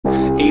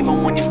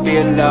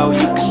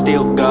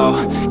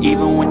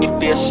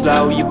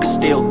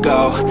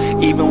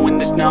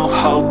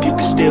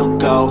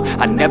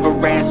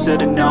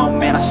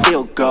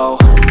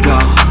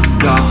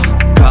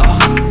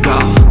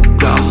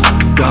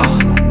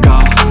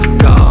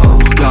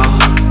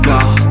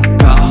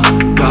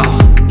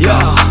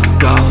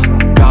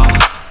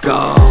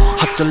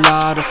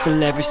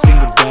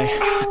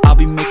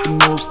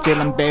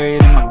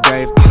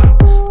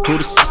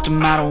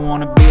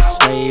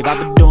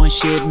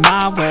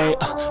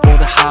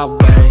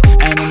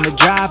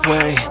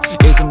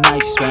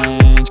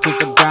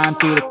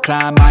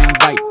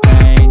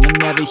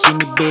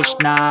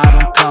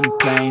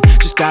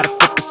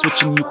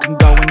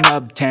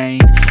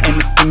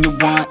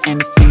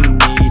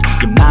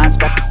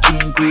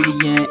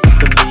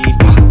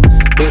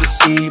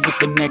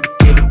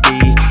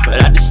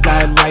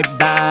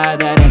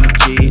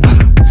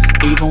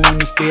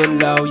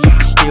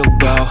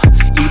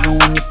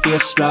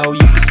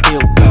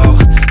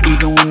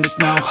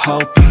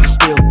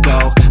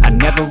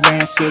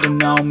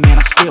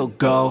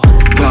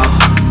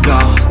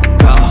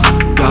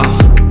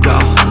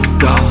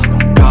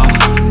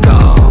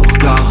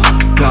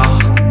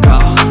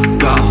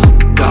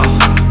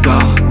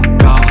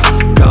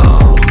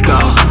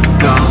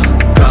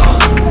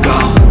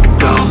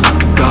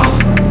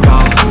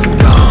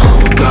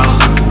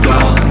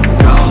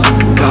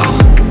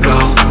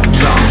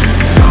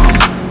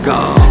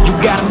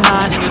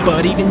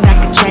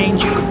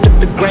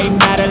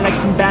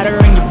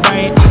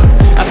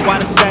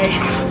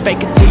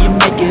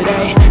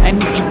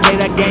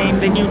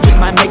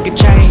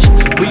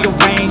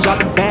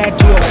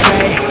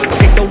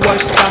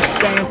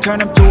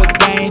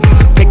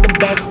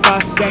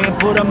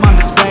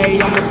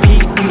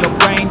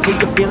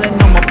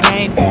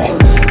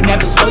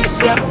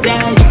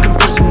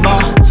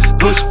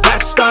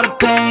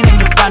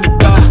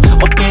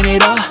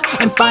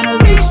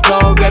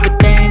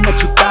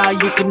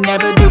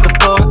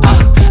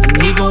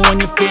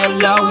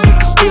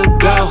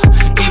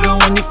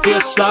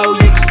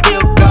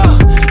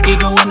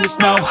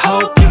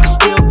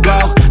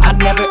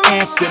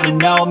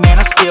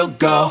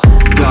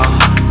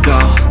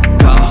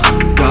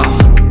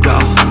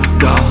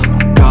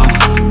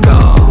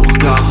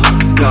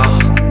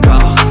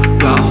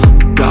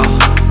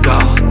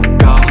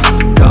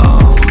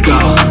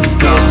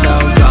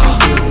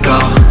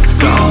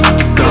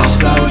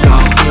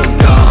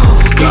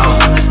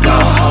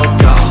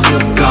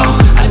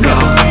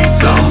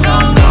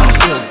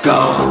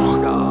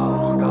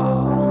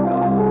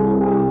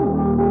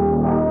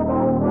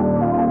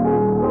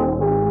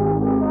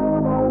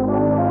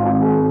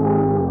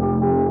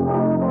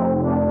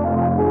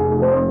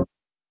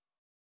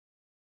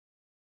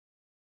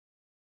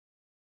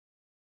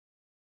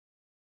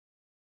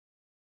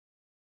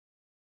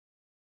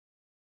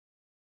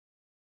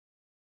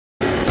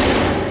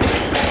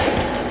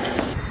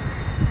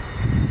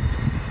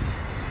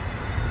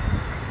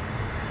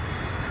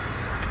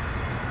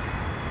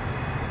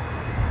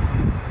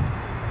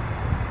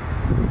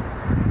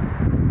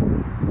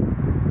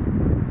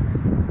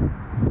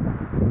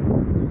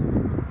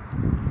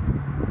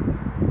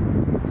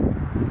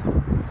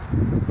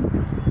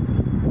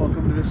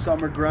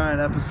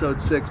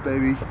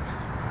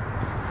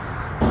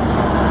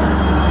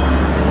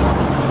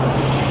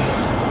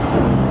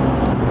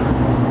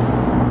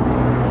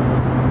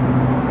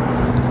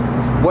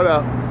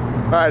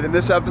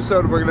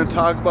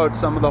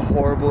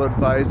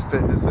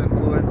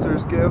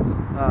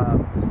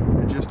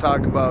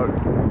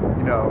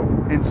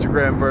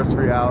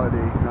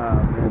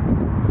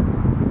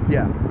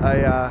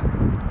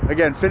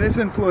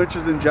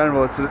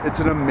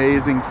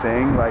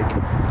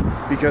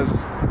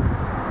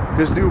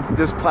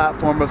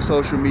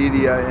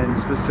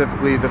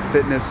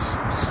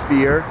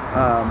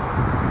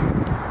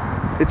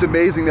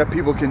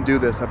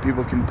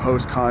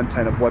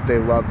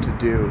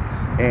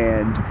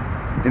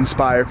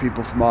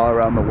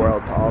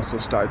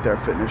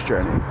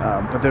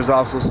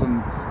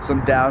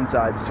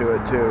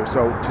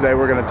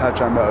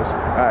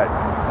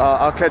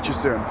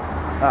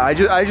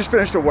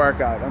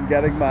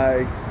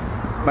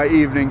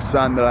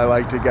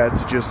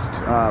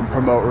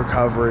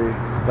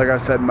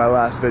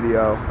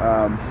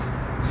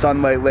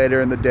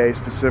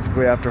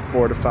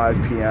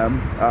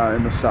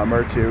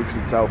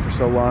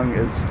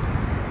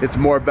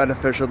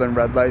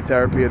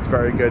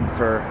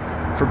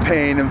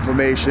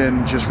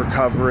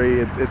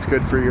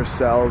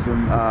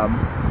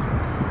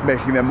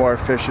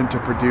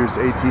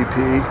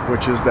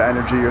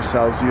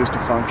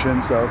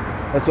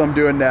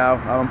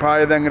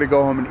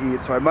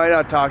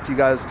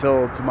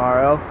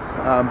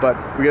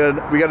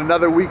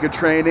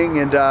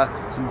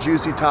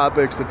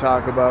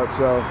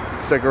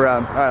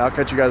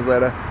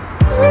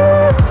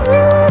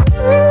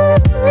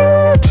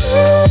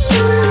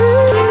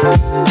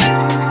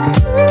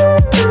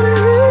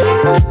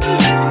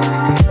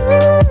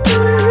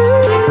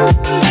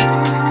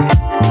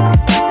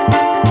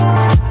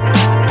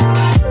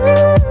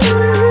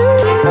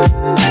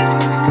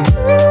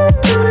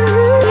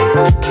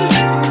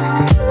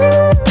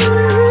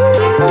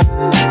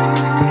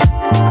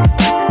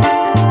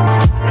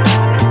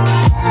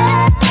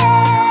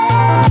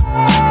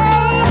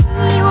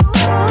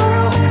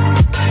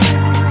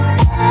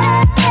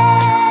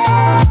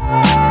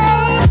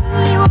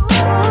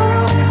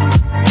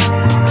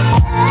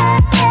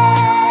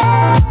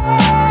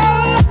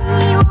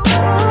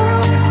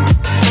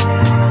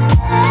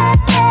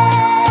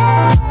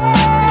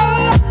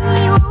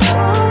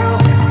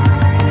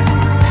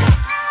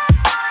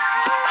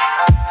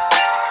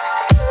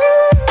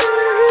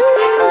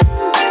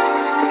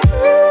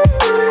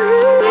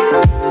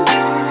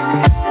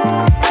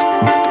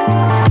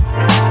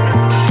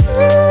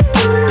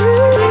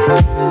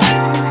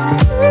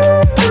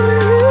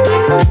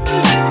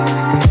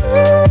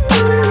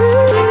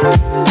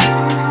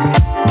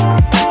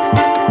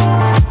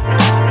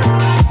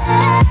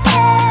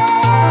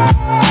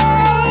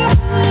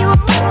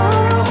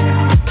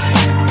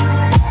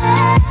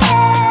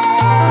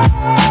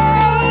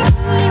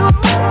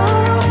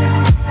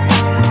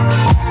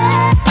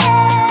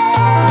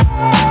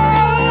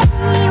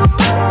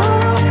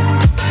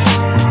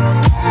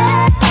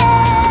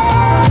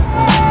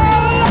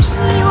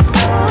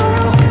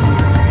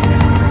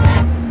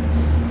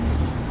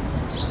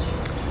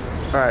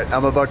Alright,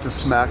 I'm about to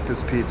smack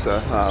this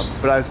pizza,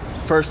 but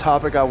first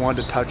topic I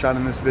wanted to touch on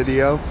in this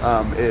video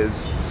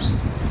is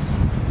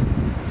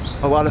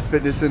a lot of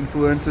fitness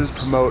influencers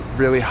promote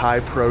really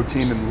high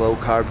protein and low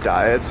carb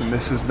diets, and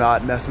this is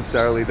not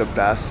necessarily the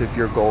best if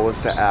your goal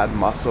is to add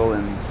muscle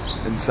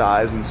and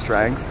size and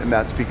strength, and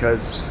that's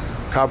because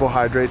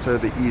carbohydrates are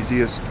the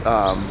easiest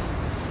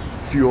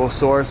fuel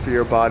source for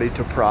your body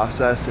to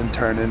process and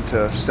turn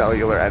into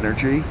cellular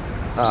energy.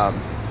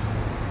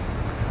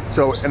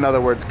 So in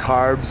other words,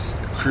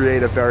 carbs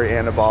create a very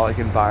anabolic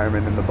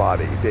environment in the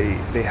body.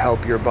 They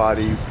help your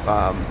body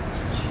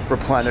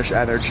replenish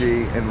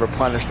energy and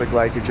replenish the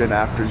glycogen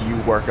after you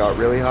work out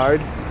really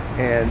hard.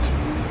 And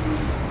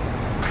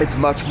it's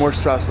much more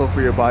stressful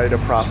for your body to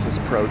process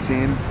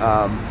protein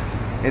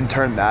and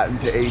turn that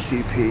into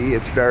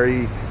ATP.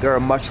 There are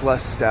much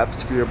less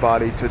steps for your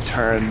body to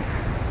turn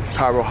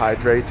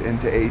carbohydrates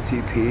into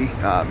ATP,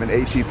 and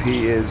ATP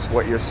is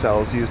what your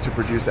cells use to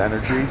produce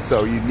energy,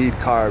 so you need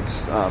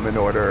carbs in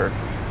order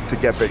to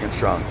get big and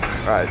strong.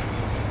 All right.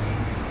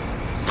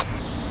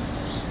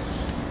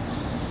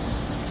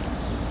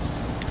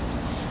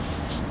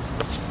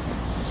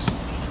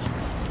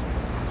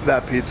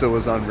 That pizza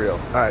was unreal.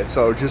 All right,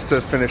 so just to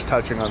finish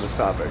touching on this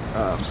topic,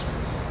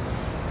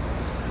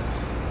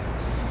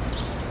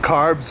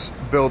 carbs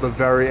build a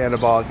very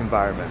anabolic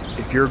environment.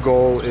 If your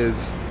goal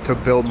is to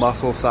build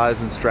muscle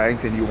size and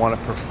strength and you want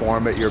to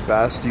perform at your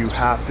best, you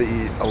have to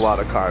eat a lot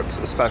of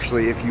carbs,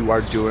 especially if you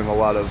are doing a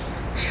lot of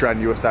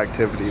strenuous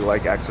activity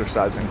like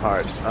exercising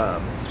hard.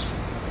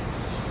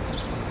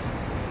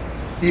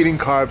 Eating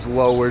carbs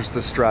lowers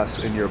the stress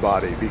in your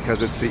body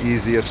because it's the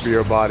easiest for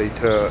your body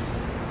to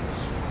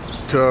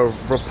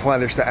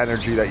replenish the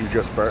energy that you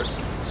just burned.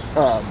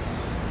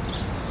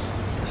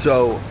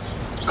 So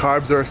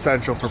carbs are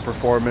essential for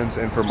performance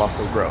and for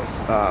muscle growth.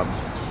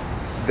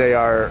 They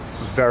are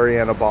very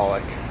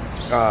anabolic.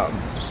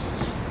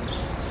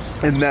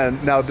 And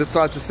then, now that's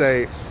not to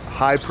say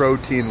high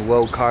protein,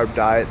 low carb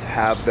diets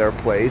have their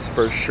place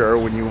for sure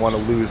when you want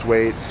to lose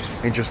weight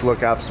and just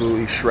look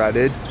absolutely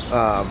shredded.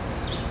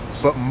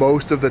 But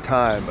most of the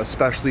time,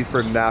 especially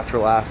for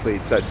natural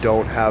athletes that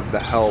don't have the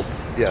help,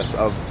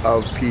 of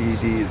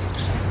PEDs,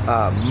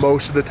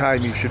 most of the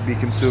time you should be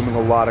consuming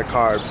a lot of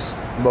carbs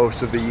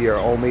most of the year.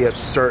 Only at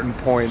certain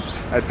points,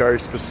 at very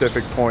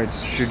specific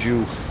points, should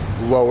you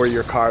lower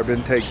your carb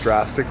intake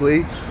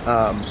drastically,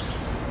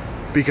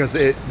 because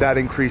that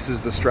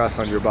increases the stress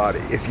on your body.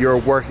 If you're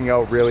working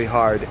out really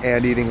hard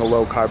and eating a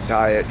low carb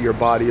diet, your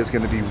body is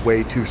going to be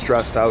way too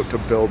stressed out to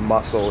build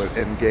muscle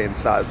and gain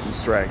size and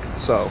strength.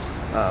 So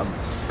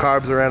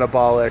carbs are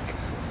anabolic.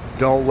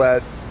 Don't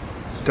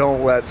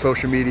let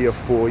social media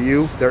fool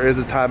you. There is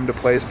a time and a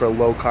place for a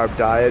low carb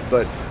diet,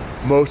 but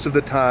most of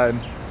the time,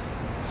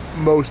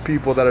 most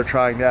people that are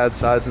trying to add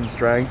size and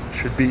strength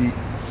should be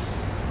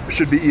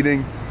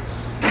eating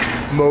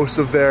most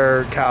of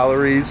their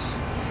calories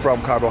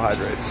from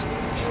carbohydrates.